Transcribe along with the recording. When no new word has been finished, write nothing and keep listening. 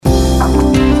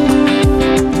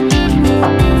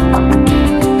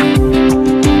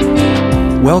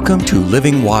Welcome to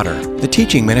Living Water, the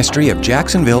teaching ministry of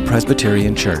Jacksonville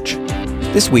Presbyterian Church.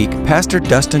 This week, Pastor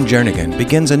Dustin Jernigan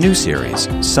begins a new series,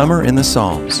 Summer in the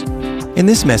Psalms. In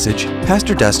this message,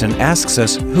 Pastor Dustin asks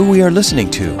us who we are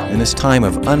listening to in this time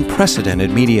of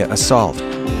unprecedented media assault,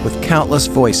 with countless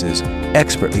voices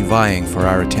expertly vying for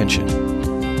our attention.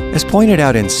 As pointed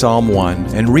out in Psalm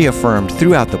 1 and reaffirmed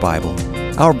throughout the Bible,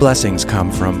 our blessings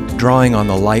come from drawing on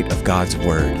the light of God's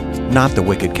Word, not the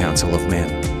wicked counsel of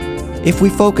men. If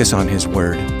we focus on His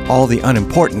Word, all the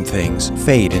unimportant things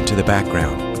fade into the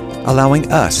background,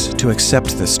 allowing us to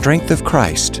accept the strength of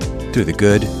Christ through the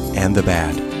good and the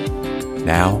bad.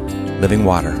 Now, Living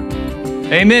Water.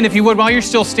 Amen. If you would, while you're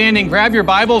still standing, grab your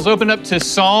Bibles, open up to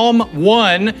Psalm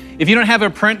 1. If you don't have a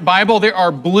print Bible, there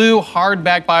are blue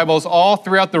hardback Bibles all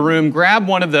throughout the room. Grab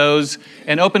one of those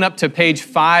and open up to page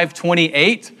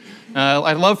 528.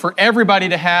 I'd love for everybody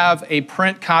to have a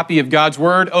print copy of God's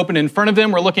Word open in front of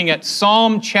them. We're looking at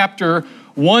Psalm chapter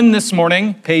 1 this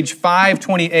morning, page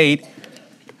 528.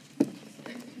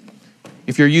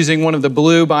 If you're using one of the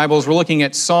blue Bibles, we're looking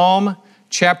at Psalm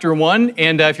chapter 1.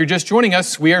 And if you're just joining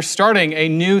us, we are starting a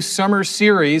new summer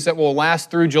series that will last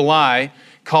through July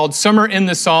called Summer in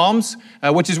the Psalms,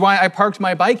 which is why I parked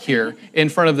my bike here in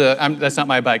front of that's not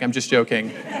my bike, I'm just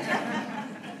joking.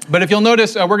 But if you'll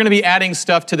notice, we're going to be adding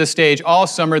stuff to the stage all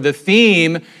summer. The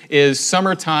theme is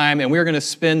summertime, and we're going to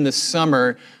spend the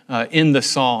summer in the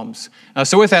Psalms.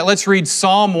 So with that, let's read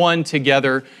Psalm 1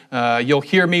 together. You'll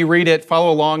hear me read it.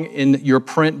 Follow along in your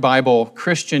print Bible.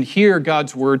 Christian, hear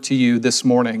God's word to you this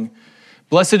morning.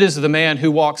 Blessed is the man who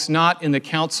walks not in the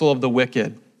counsel of the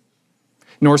wicked,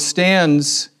 nor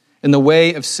stands in the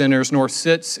way of sinners, nor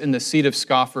sits in the seat of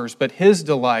scoffers, but his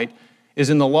delight is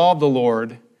in the law of the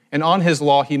Lord, and on his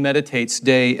law he meditates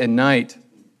day and night.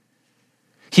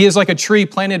 He is like a tree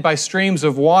planted by streams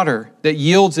of water that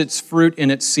yields its fruit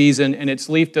in its season, and its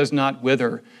leaf does not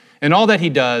wither. In all that he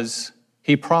does,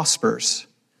 he prospers.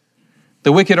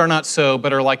 The wicked are not so,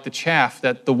 but are like the chaff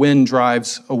that the wind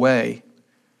drives away.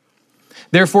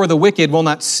 Therefore the wicked will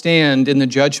not stand in the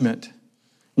judgment,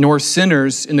 nor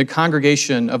sinners in the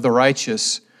congregation of the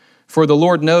righteous. For the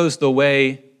Lord knows the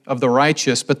way of the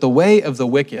righteous, but the way of the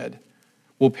wicked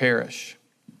will perish.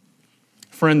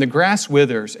 Friend, the grass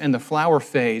withers and the flower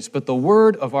fades, but the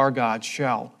word of our God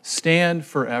shall stand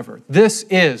forever. This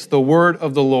is the word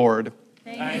of the Lord.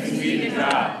 Thanks be to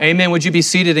God. Amen. Would you be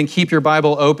seated and keep your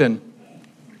Bible open?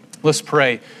 Let's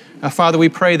pray. Father, we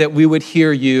pray that we would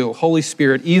hear you. Holy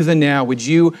Spirit, even now, would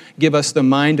you give us the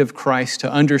mind of Christ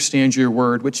to understand your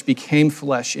word, which became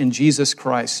flesh in Jesus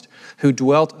Christ, who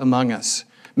dwelt among us.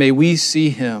 May we see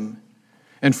him.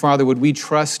 And Father, would we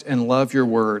trust and love your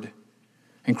word?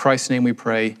 In Christ's name we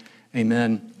pray,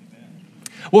 amen.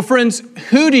 Well, friends,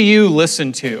 who do you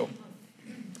listen to?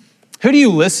 Who do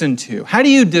you listen to? How do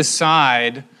you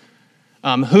decide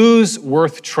who's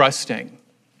worth trusting?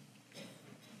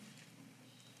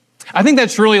 I think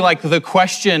that's really like the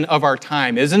question of our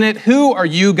time, isn't it? Who are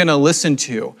you going to listen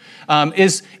to?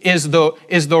 Is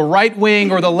the right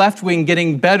wing or the left wing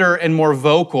getting better and more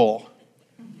vocal?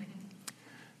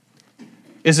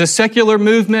 Is the secular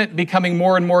movement becoming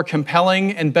more and more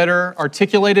compelling and better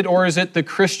articulated, or is it the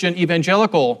Christian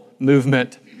evangelical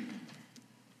movement?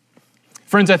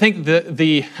 Friends, I think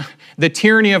the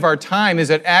tyranny of our time is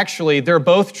that actually they're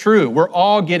both true. We're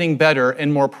all getting better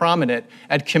and more prominent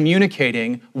at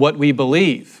communicating what we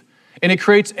believe. And it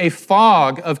creates a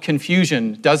fog of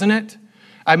confusion, doesn't it?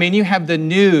 I mean, you have the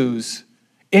news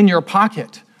in your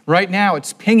pocket. Right now,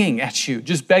 it's pinging at you,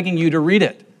 just begging you to read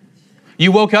it.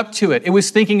 You woke up to it. It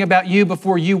was thinking about you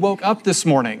before you woke up this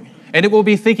morning, and it will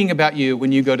be thinking about you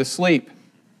when you go to sleep.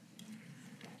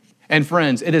 And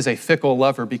friends, it is a fickle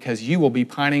lover because you will be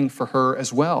pining for her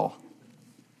as well.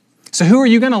 So who are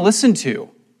you going to listen to?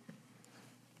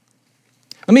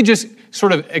 Let me just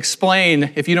sort of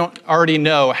explain, if you don't already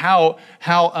know, how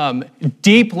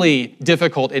deeply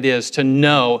difficult it is to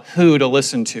know who to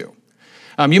listen to.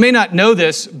 You may not know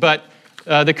this, but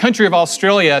the country of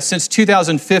Australia, since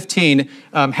 2015,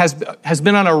 has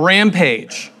been on a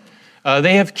rampage.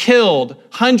 They have killed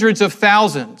hundreds of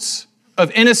thousands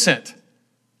of innocent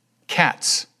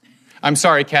cats. I'm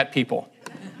sorry, cat people.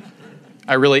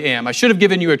 I really am. I should have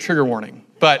given you a trigger warning,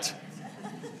 but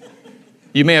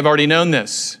you may have already known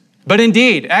this. But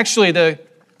indeed, actually, the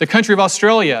country of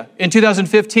Australia in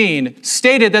 2015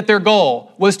 stated that their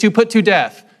goal was to put to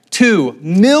death 2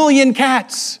 million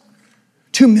cats.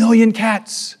 2 million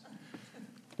cats.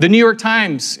 The New York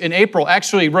Times in April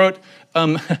actually wrote,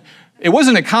 it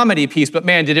wasn't a comedy piece, but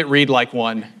man, did it read like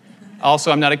one. Also,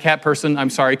 I'm not a cat person. I'm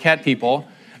sorry, cat people.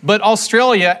 But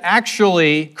Australia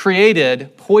actually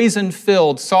created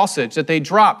poison-filled sausage that they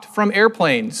dropped from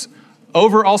airplanes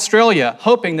over Australia,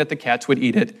 hoping that the cats would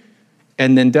eat it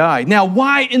and then die. Now,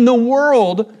 why in the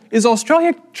world is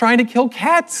Australia trying to kill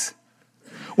cats?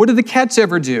 What did the cats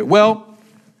ever do? Well,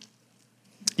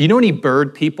 you know any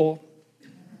bird people?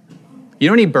 You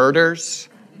know any birders?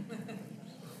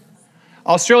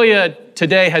 Australia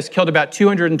today has killed about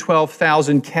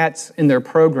 212,000 cats in their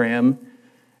program,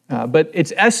 but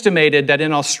it's estimated that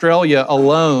in Australia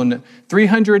alone,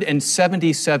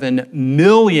 377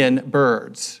 million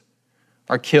birds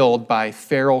are killed by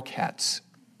feral cats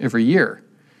every year.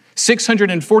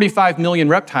 645 million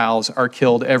reptiles are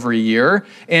killed every year.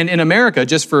 And in America,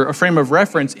 just for a frame of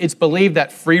reference, it's believed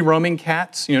that free-roaming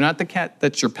cats, not the cat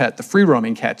that's your pet, the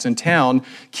free-roaming cats in town,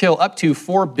 kill up to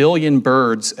 4 billion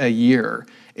birds a year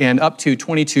and up to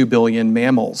 22 billion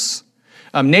mammals.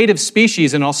 Native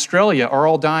species in Australia are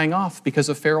all dying off because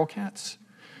of feral cats.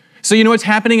 So you know what's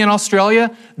happening in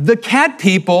Australia? The cat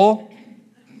people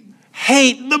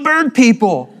hate the bird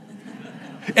people.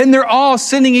 And they're all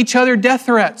sending each other death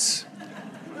threats.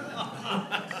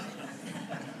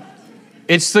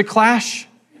 It's the clash.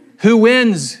 Who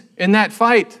wins in that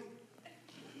fight?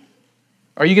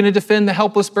 Are you going to defend the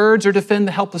helpless birds or defend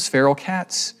the helpless feral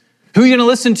cats? Who are you going to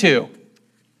listen to? Who are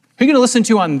you going to listen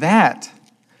to on that?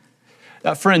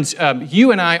 Friends,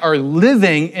 you and I are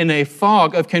living in a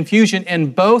fog of confusion,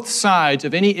 and both sides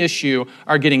of any issue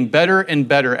are getting better and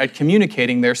better at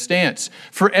communicating their stance.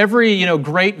 For every,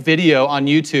 great video on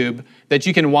YouTube that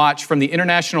you can watch from the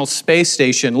International Space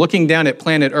Station looking down at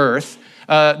planet Earth,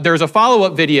 there's a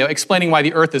follow-up video explaining why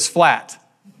the Earth is flat.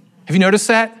 Have you noticed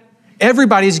that?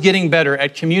 Everybody's getting better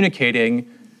at communicating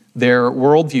their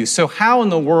worldview. So how in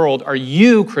the world are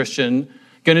you, Christian,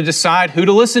 going to decide who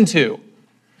to listen to?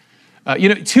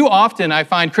 Too often I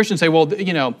find Christians say, well,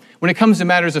 when it comes to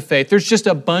matters of faith, there's just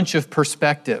a bunch of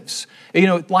perspectives.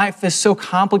 Life is so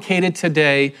complicated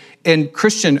today. And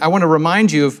Christian, I want to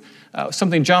remind you of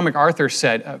something John MacArthur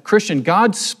said. Christian,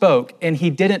 God spoke and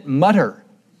he didn't mutter.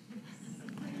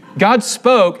 God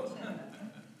spoke,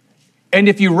 and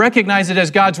if you recognize it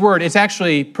as God's word, it's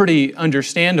actually pretty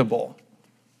understandable.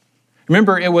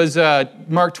 Remember, it was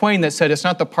Mark Twain that said, it's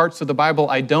not the parts of the Bible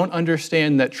I don't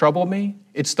understand that trouble me,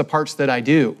 it's the parts that I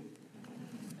do.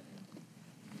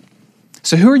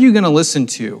 So who are you going to listen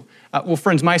to? Well,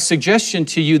 friends, my suggestion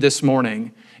to you this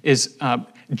morning is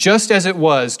just as it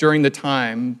was during the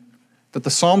time that the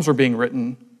Psalms were being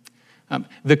written,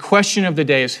 the question of the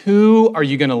day is, who are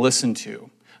you going to listen to?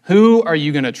 Who are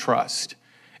you going to trust?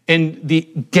 And the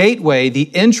gateway,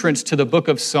 the entrance to the book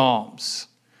of Psalms,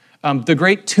 the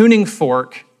great tuning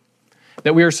fork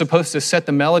that we are supposed to set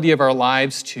the melody of our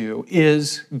lives to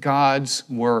is God's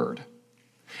word.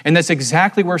 And that's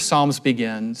exactly where Psalms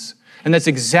begins. And that's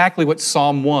exactly what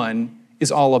Psalm 1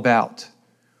 is all about.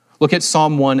 Look at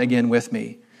Psalm 1 again with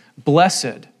me.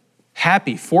 Blessed,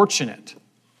 happy, fortunate.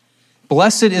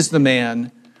 Blessed is the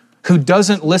man who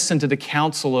doesn't listen to the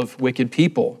counsel of wicked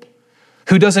people,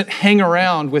 who doesn't hang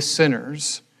around with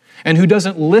sinners, and who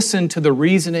doesn't listen to the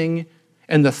reasoning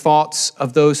and the thoughts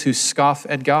of those who scoff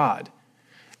at God.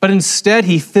 But instead,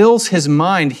 he fills his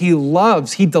mind, he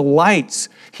loves, he delights,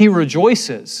 he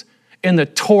rejoices in the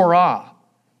Torah,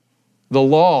 the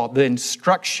law, the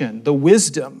instruction, the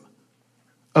wisdom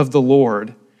of the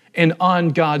Lord, and on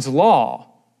God's law,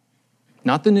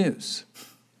 not the news.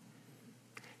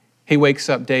 He wakes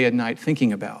up day and night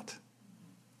thinking about.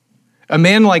 A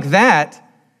man like that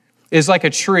is like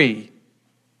a tree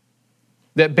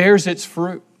that bears its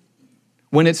fruit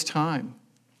when it's time.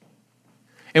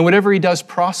 And whatever he does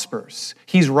prospers.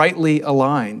 He's rightly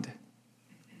aligned.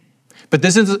 But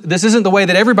this isn't the way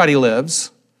that everybody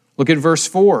lives. Look at verse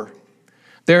 4.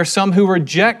 There are some who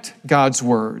reject God's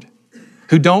word,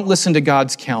 who don't listen to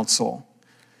God's counsel.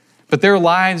 But their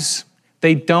lives,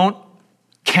 they don't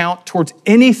count towards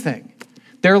anything.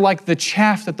 They're like the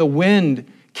chaff that the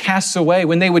wind casts away.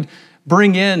 When they would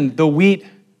bring in the wheat,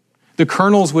 the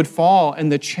kernels would fall and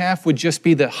the chaff would just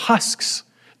be the husks.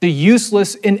 The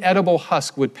useless, inedible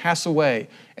husk would pass away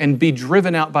and be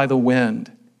driven out by the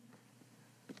wind.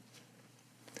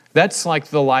 That's like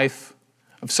the life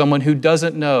of someone who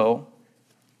doesn't know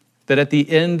that at the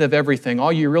end of everything,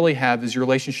 all you really have is your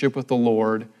relationship with the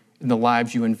Lord and the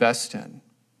lives you invest in.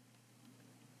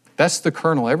 That's the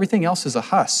kernel. Everything else is a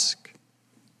husk.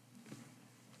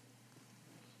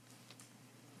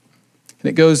 And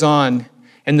it goes on,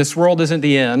 and this world isn't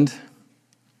the end.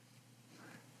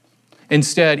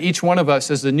 Instead, each one of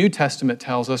us, as the New Testament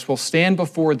tells us, will stand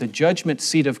before the judgment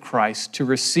seat of Christ to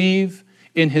receive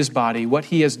in his body what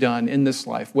he has done in this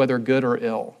life, whether good or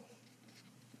ill.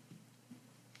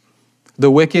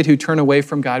 The wicked who turn away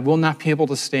from God will not be able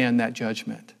to stand that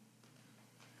judgment.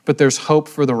 But there's hope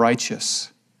for the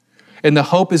righteous. And the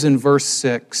hope is in verse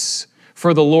 6.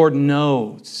 For the Lord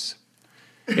knows.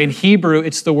 In Hebrew,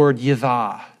 it's the word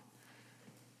yavah.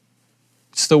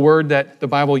 It's the word that the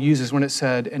Bible uses when it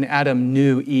said, and Adam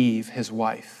knew Eve, his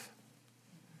wife.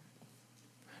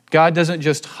 God doesn't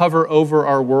just hover over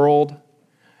our world.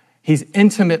 He's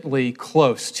intimately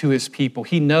close to his people.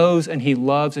 He knows and he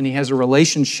loves and he has a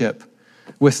relationship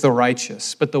with the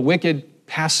righteous. But the wicked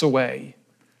pass away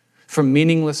from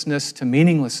meaninglessness to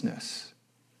meaninglessness.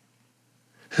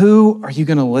 Who are you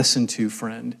going to listen to,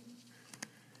 friend?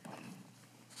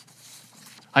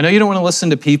 I know you don't want to listen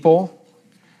to people.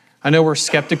 I know we're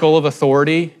skeptical of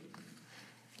authority.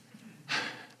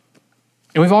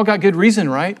 And we've all got good reason,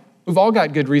 right? We've all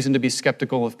got good reason to be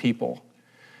skeptical of people.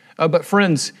 But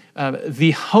friends,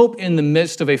 the hope in the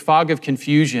midst of a fog of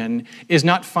confusion is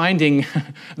not finding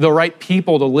the right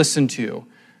people to listen to.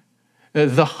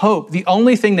 The hope, the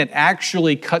only thing that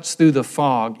actually cuts through the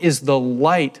fog is the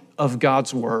light of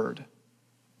God's word.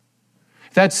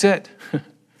 That's it.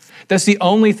 That's the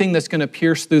only thing that's going to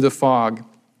pierce through the fog.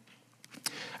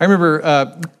 I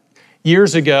remember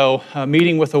years ago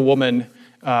meeting with a woman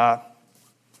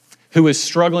who was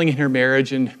struggling in her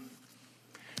marriage, and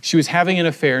she was having an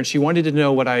affair, and she wanted to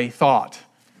know what I thought.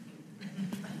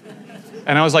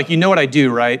 And I was like, you know what I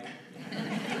do, right?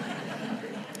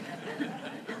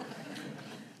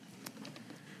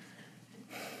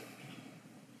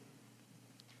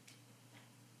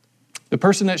 The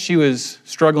person that she was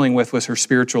struggling with was her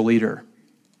spiritual leader,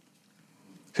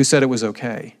 who said it was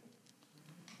okay.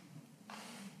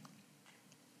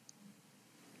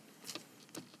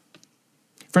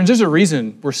 Friends, there's a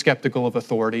reason we're skeptical of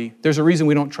authority. There's a reason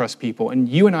we don't trust people, and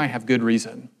you and I have good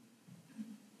reason.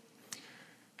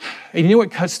 And you know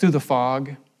what cuts through the fog?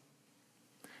 You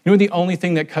know what the only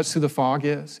thing that cuts through the fog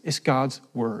is? It's God's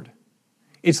word.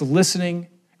 It's listening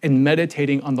and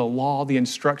meditating on the law, the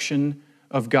instruction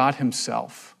of God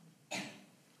himself.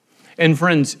 And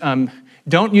friends,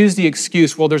 don't use the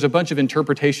excuse, well, there's a bunch of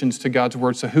interpretations to God's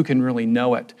word, so who can really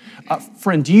know it?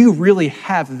 Friend, do you really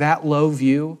have that low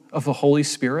view of the Holy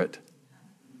Spirit?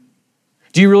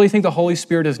 Do you really think the Holy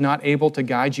Spirit is not able to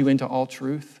guide you into all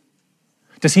truth?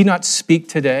 Does he not speak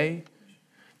today?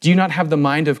 Do you not have the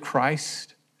mind of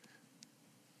Christ?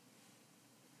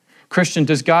 Christian,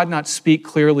 does God not speak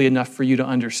clearly enough for you to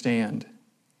understand?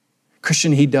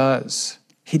 Christian, he does.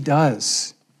 He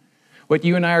does. What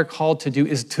you and I are called to do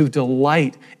is to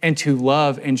delight and to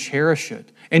love and cherish it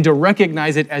and to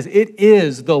recognize it as it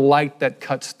is the light that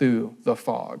cuts through the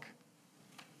fog.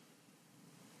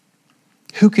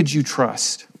 Who could you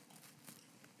trust?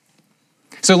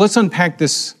 So let's unpack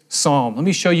this psalm. Let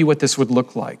me show you what this would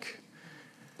look like.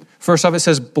 First off, it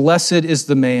says, blessed is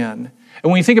the man.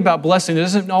 And when you think about blessing, it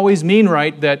doesn't always mean,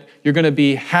 right, that you're going to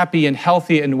be happy and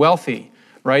healthy and wealthy,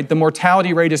 right? The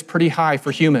mortality rate is pretty high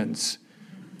for humans.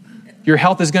 Your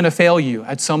health is going to fail you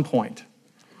at some point.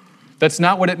 That's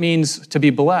not what it means to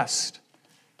be blessed.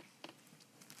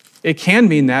 It can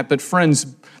mean that, but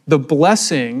friends, the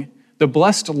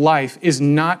blessed life is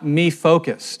not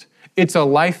me-focused. It's a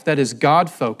life that is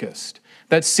God-focused,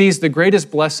 that sees the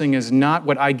greatest blessing is not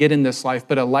what I get in this life,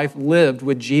 but a life lived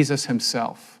with Jesus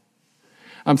himself.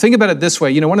 Think about it this way.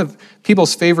 You know, one of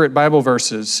people's favorite Bible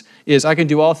verses is, I can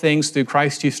do all things through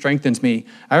Christ who strengthens me.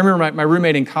 I remember my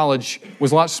roommate in college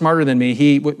was a lot smarter than me.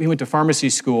 He went to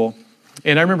pharmacy school,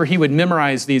 and I remember he would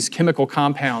memorize these chemical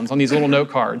compounds on these little note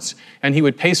cards, and he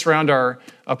would pace around our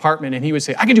apartment, and he would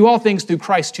say, I can do all things through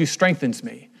Christ who strengthens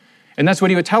me. And that's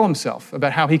what he would tell himself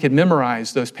about how he could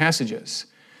memorize those passages.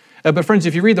 But friends,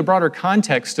 if you read the broader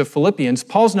context of Philippians,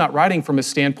 Paul's not writing from a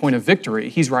standpoint of victory.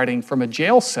 He's writing from a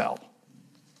jail cell.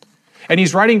 And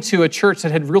he's writing to a church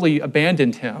that had really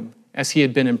abandoned him as he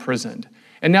had been imprisoned.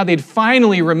 And now they'd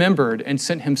finally remembered and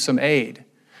sent him some aid.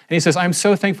 And he says, I'm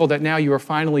so thankful that now you are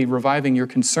finally reviving your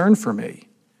concern for me.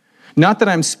 Not that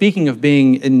I'm speaking of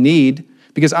being in need,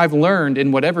 because I've learned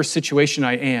in whatever situation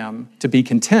I am to be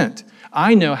content.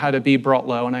 I know how to be brought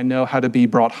low and I know how to be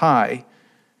brought high.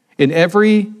 In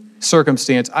every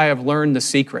circumstance, I have learned the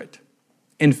secret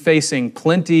in facing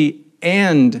plenty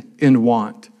and in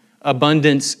want,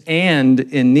 abundance and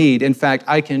in need. In fact,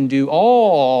 I can do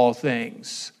all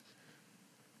things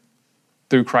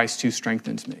through Christ who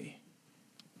strengthens me.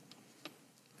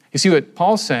 You see, what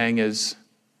Paul's saying is,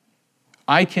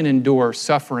 I can endure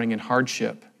suffering and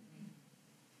hardship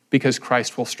because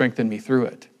Christ will strengthen me through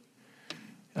it.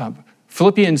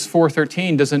 Philippians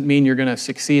 4:13 doesn't mean you're going to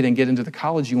succeed and get into the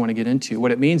college you want to get into.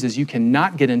 What it means is you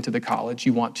cannot get into the college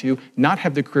you want to, not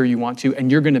have the career you want to,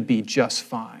 and you're going to be just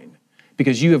fine.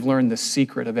 because you have learned the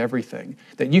secret of everything,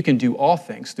 that you can do all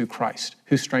things through Christ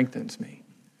who strengthens me.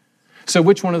 So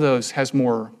which one of those has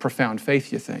more profound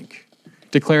faith, you think?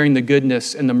 Declaring the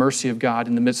goodness and the mercy of God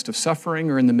in the midst of suffering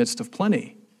or in the midst of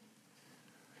plenty?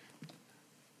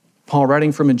 Paul,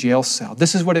 writing from a jail cell,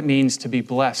 this is what it means to be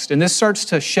blessed. And this starts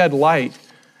to shed light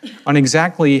on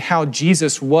exactly how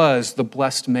Jesus was the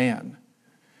blessed man.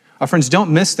 Friends,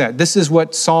 don't miss that. This is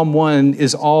what Psalm 1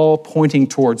 is all pointing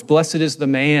towards. Blessed is the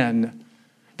man,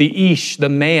 the ish, the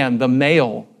man, the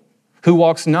male, who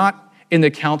walks not in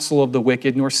the counsel of the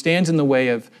wicked, nor stands in the way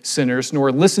of sinners,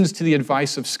 nor listens to the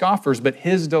advice of scoffers, but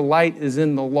his delight is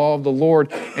in the law of the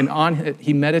Lord, and on it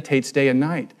he meditates day and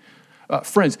night.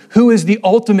 Friends, who is the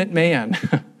ultimate man?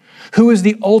 Who is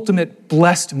the ultimate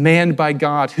blessed man by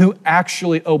God who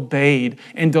actually obeyed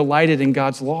and delighted in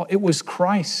God's law? It was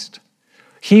Christ.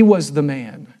 He was the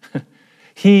man.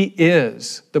 He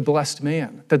is the blessed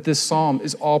man that this psalm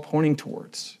is all pointing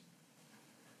towards.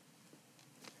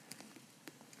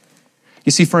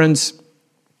 You see, friends,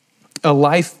 a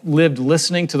life lived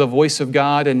listening to the voice of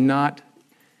God and not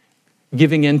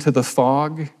giving in to the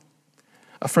fog.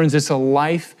 Friends, it's a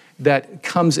life that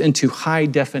comes into high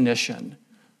definition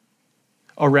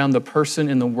around the person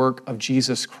and the work of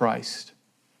Jesus Christ.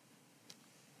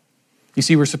 You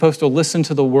see, we're supposed to listen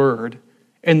to the Word,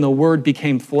 and the Word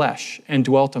became flesh and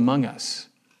dwelt among us.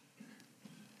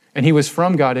 And he was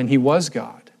from God, and he was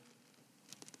God.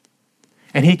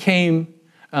 And he came,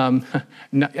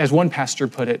 as one pastor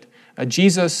put it,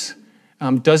 Jesus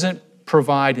doesn't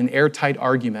provide an airtight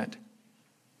argument.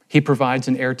 He provides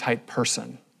an airtight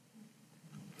person.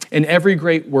 And every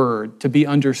great word to be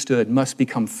understood must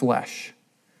become flesh.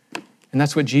 And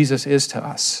that's what Jesus is to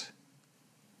us.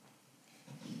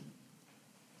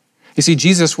 You see,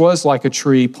 Jesus was like a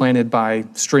tree planted by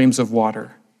streams of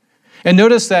water. And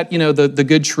notice that, the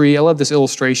good tree, I love this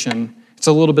illustration. It's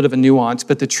a little bit of a nuance,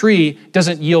 but the tree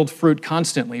doesn't yield fruit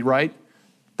constantly, right?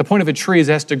 The point of a tree is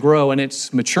it has to grow and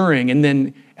it's maturing, and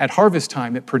then at harvest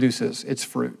time it produces its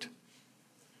fruit,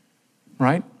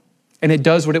 right? And it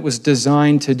does what it was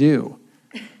designed to do.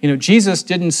 Jesus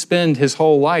didn't spend his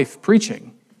whole life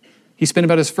preaching. He spent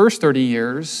about his first 30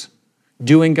 years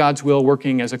doing God's will,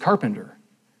 working as a carpenter,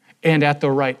 and at the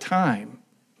right time,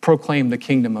 proclaim the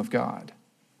kingdom of God.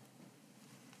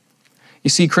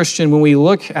 You see, Christian, when we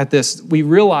look at this, we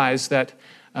realize that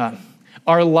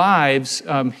our lives,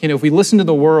 if we listen to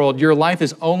the world, your life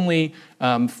is only,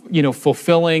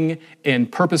 fulfilling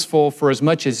and purposeful for as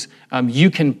much as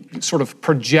you can sort of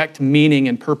project meaning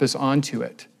and purpose onto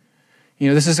it.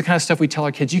 This is the kind of stuff we tell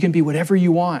our kids, you can be whatever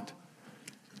you want.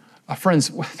 Friends,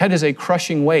 that is a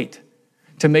crushing weight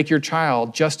to make your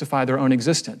child justify their own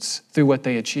existence through what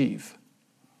they achieve.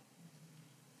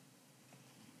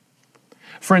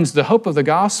 Friends, the hope of the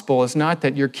gospel is not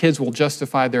that your kids will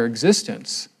justify their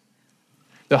existence.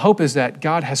 The hope is that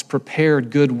God has prepared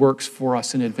good works for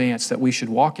us in advance, that we should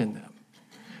walk in them.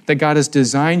 That God has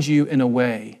designed you in a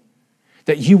way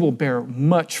that you will bear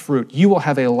much fruit. You will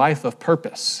have a life of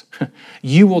purpose.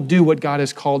 You will do what God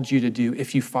has called you to do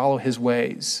if you follow his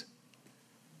ways.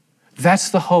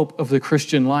 That's the hope of the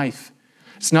Christian life.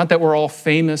 It's not that we're all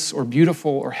famous or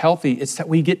beautiful or healthy. It's that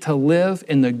we get to live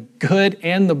in the good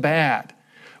and the bad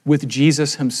with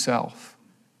Jesus himself.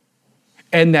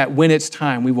 And that when it's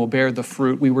time, we will bear the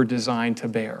fruit we were designed to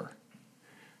bear.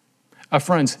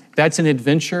 Friends, that's an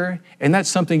adventure, and that's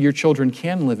something your children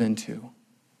can live into.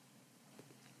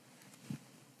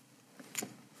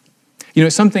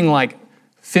 Something like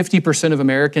 50% of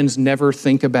Americans never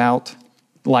think about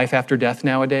life after death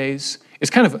nowadays. It's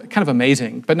kind of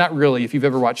amazing, but not really if you've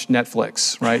ever watched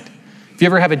Netflix, right? If you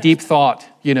ever have a deep thought,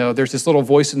 there's this little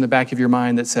voice in the back of your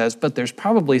mind that says, but there's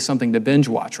probably something to binge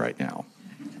watch right now.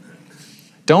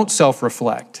 Don't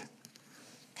self-reflect.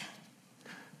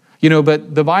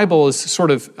 But the Bible is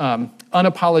sort of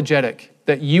unapologetic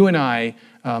that you and I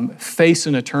face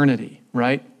an eternity,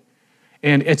 right?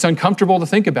 And it's uncomfortable to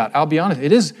think about. I'll be honest,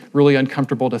 it is really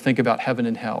uncomfortable to think about heaven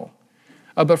and hell.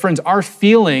 But friends, our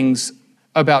feelings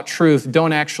about truth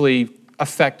don't actually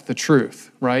affect the truth,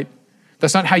 right?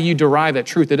 That's not how you derive that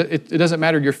truth. It doesn't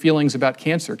matter your feelings about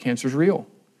cancer. Cancer's real.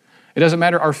 It doesn't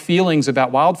matter our feelings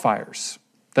about wildfires.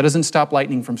 That doesn't stop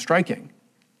lightning from striking,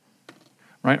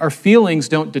 right? Our feelings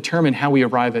don't determine how we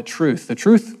arrive at truth. The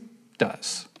truth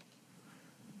does.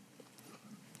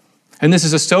 And this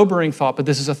is a sobering thought, but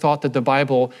this is a thought that the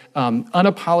Bible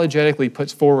unapologetically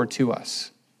puts forward to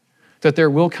us. That there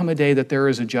will come a day that there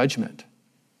is a judgment,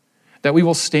 that we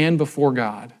will stand before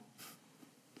God,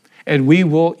 and we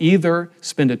will either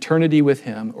spend eternity with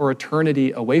him or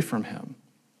eternity away from him.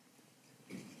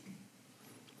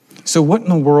 So what in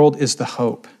the world is the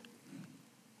hope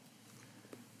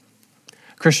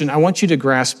Christian, I want you to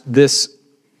grasp this,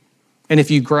 and if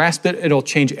you grasp it, it'll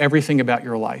change everything about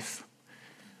your life,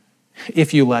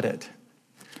 if you let it.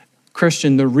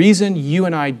 Christian, the reason you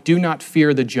and I do not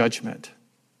fear the judgment,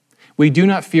 we do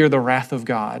not fear the wrath of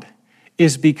God,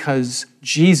 is because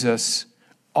Jesus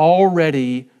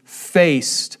already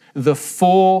faced the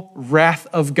full wrath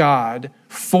of God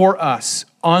for us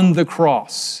on the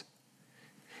cross.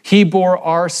 He bore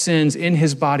our sins in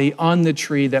his body on the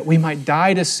tree that we might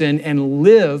die to sin and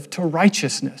live to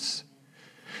righteousness.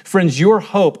 Friends, your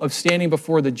hope of standing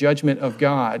before the judgment of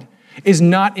God is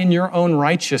not in your own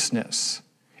righteousness.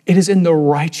 It is in the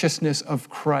righteousness of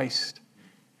Christ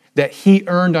that he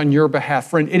earned on your behalf.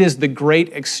 Friend, it is the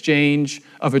great exchange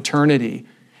of eternity.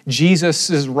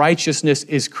 Jesus' righteousness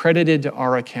is credited to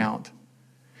our account,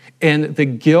 and the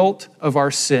guilt of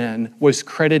our sin was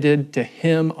credited to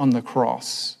him on the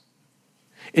cross.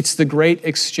 It's the great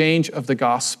exchange of the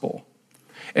gospel.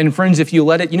 And friends, if you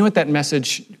let it, you know what that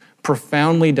message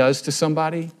profoundly does to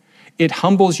somebody? It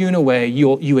humbles you in a way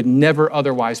you would never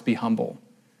otherwise be humble.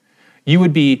 You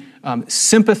would be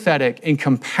sympathetic and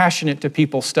compassionate to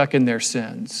people stuck in their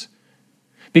sins,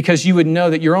 because you would know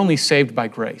that you're only saved by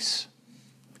grace.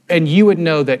 And you would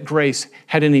know that grace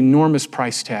had an enormous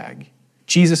price tag,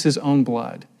 Jesus' own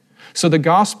blood. So the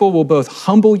gospel will both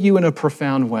humble you in a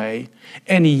profound way,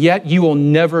 and yet you will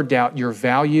never doubt your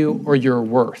value or your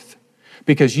worth,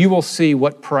 because you will see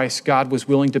what price God was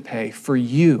willing to pay for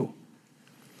you.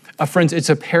 Friends, it's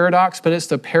a paradox, but it's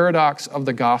the paradox of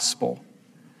the gospel.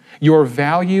 Your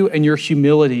value and your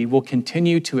humility will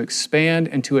continue to expand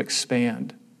and to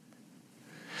expand.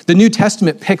 The New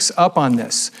Testament picks up on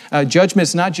this. Judgment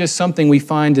is not just something we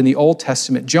find in the Old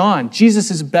Testament. John,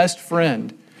 Jesus' best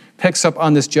friend, picks up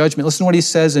on this judgment. Listen to what he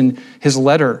says in his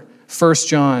letter, 1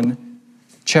 John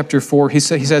chapter 4. He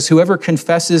says, whoever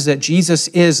confesses that Jesus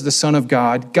is the Son of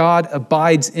God, God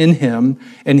abides in him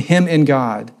and him in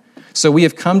God. So we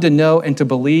have come to know and to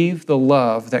believe the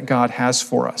love that God has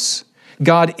for us.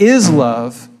 God is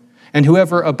love, and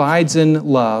whoever abides in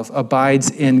love abides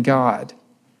in God.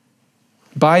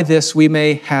 By this we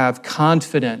may have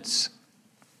confidence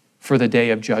for the day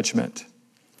of judgment,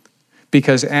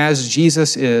 because as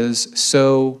Jesus is,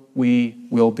 so we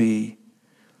will be.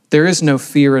 There is no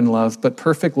fear in love, but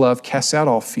perfect love casts out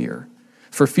all fear.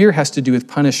 For fear has to do with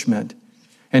punishment,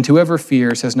 and whoever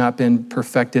fears has not been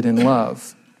perfected in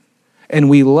love. And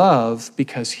we love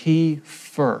because he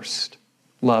first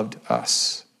loved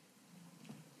us.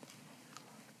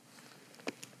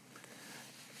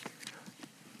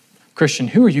 Christian,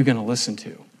 who are you going to listen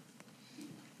to?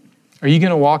 Are you going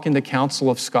to walk in the counsel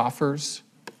of scoffers?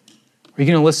 Are you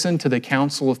going to listen to the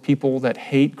counsel of people that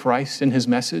hate Christ and his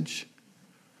message?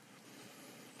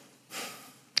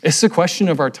 It's the question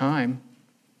of our time.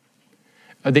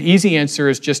 The easy answer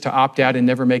is just to opt out and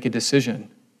never make a decision.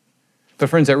 But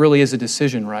friends, that really is a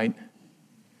decision, right?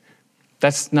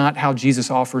 That's not how Jesus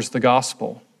offers the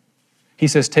gospel. He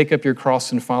says, take up your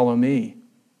cross and follow me.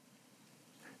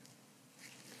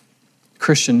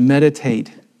 Christian,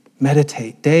 meditate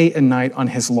day and night on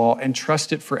his law and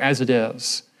trust it for as it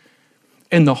is.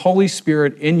 And the Holy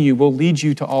Spirit in you will lead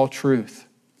you to all truth.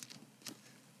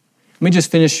 Let me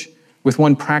just finish with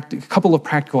a couple of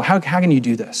practical. How can you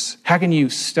do this? How can you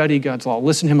study God's law?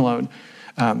 Listen to him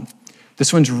alone.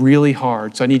 This one's really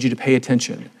hard, so I need you to pay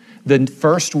attention. The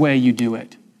first way you do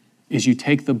it is you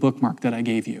take the bookmark that I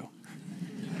gave you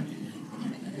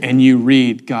and you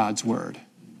read God's word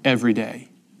every day.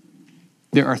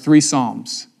 There are 3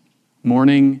 Psalms,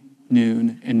 morning,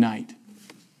 noon, and night.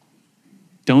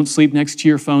 Don't sleep next to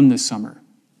your phone this summer.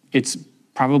 It's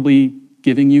probably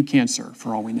giving you cancer,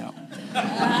 for all we know.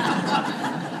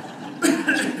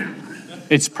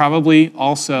 It's probably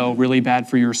also really bad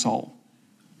for your soul.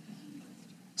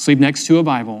 Sleep next to a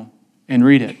Bible and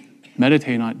read it.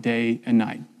 Meditate on it day and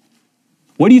night.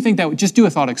 What do you think that would, just do a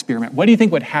thought experiment. What do you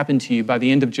think would happen to you by the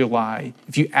end of July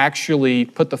if you actually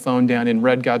put the phone down and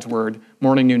read God's word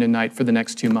morning, noon, and night for the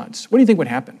next 2 months? What do you think would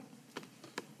happen?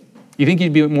 You think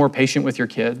you'd be more patient with your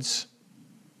kids?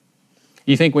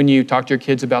 You think when you talk to your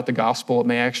kids about the gospel, it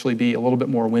may actually be a little bit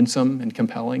more winsome and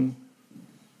compelling?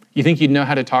 You think you'd know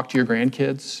how to talk to your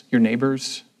grandkids, your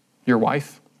neighbors, your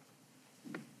wife?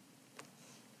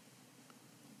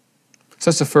 So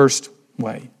that's the first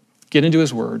way. Get into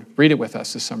his word. Read it with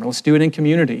us this summer. Let's do it in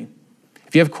community.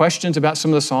 If you have questions about some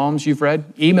of the Psalms you've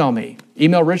read, email me.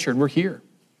 Email Richard. We're here.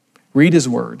 Read his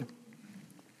word.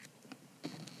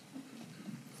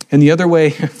 And the other way,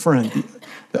 friend,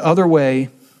 the other way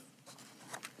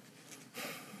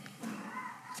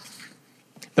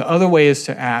is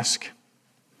to ask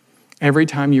every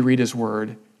time you read his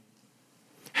word,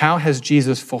 how has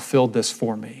Jesus fulfilled this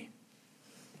for me?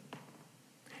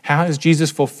 How has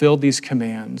Jesus fulfilled these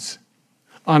commands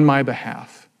on my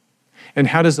behalf? And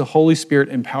how does the Holy Spirit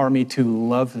empower me to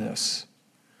love this,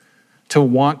 to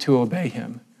want to obey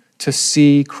him, to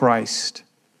see Christ?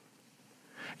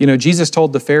 You know, Jesus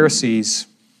told the Pharisees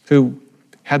who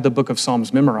had the book of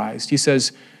Psalms memorized, he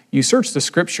says, you search the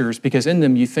scriptures because in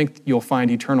them you think you'll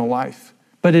find eternal life,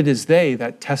 but it is they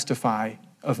that testify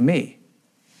of me.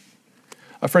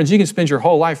 Friends, you can spend your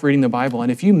whole life reading the Bible,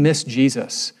 and if you miss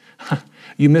Jesus,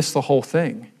 you miss the whole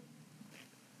thing.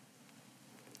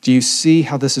 Do you see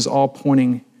how this is all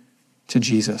pointing to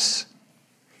Jesus?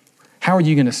 How are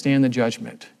you going to stand the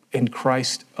judgment? In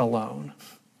Christ alone.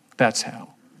 That's how.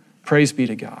 Praise be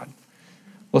to God.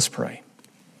 Let's pray.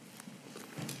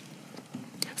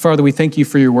 Father, we thank you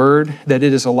for your word, that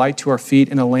it is a light to our feet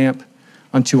and a lamp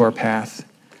unto our path.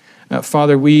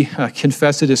 Father, we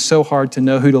confess it is so hard to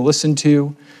know who to listen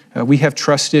to. We have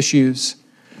trust issues.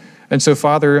 And so,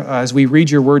 Father, as we read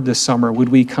your word this summer, would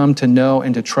we come to know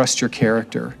and to trust your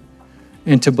character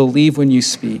and to believe when you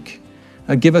speak?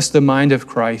 Give us the mind of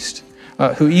Christ,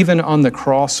 who even on the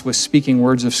cross was speaking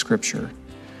words of Scripture.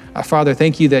 Father,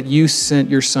 thank you that you sent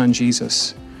your Son,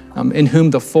 Jesus, in whom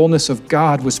the fullness of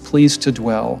God was pleased to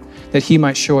dwell, that he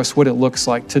might show us what it looks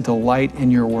like to delight in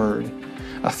your word.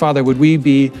 Father, would we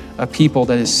be a people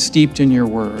that is steeped in your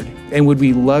word, and would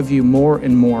we love you more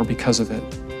and more because of it?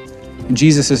 In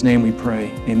Jesus' name we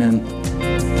pray, amen.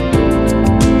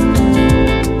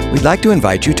 We'd like to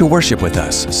invite you to worship with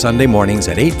us Sunday mornings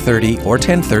at 8:30 or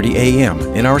 10:30 a.m.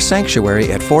 in our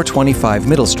sanctuary at 425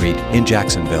 Middle Street in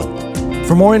Jacksonville.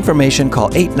 For more information, call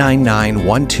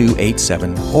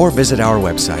 899-1287 or visit our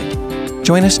website.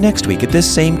 Join us next week at this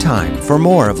same time for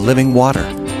more of Living Water,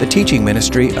 the teaching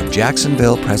ministry of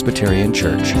Jacksonville Presbyterian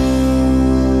Church.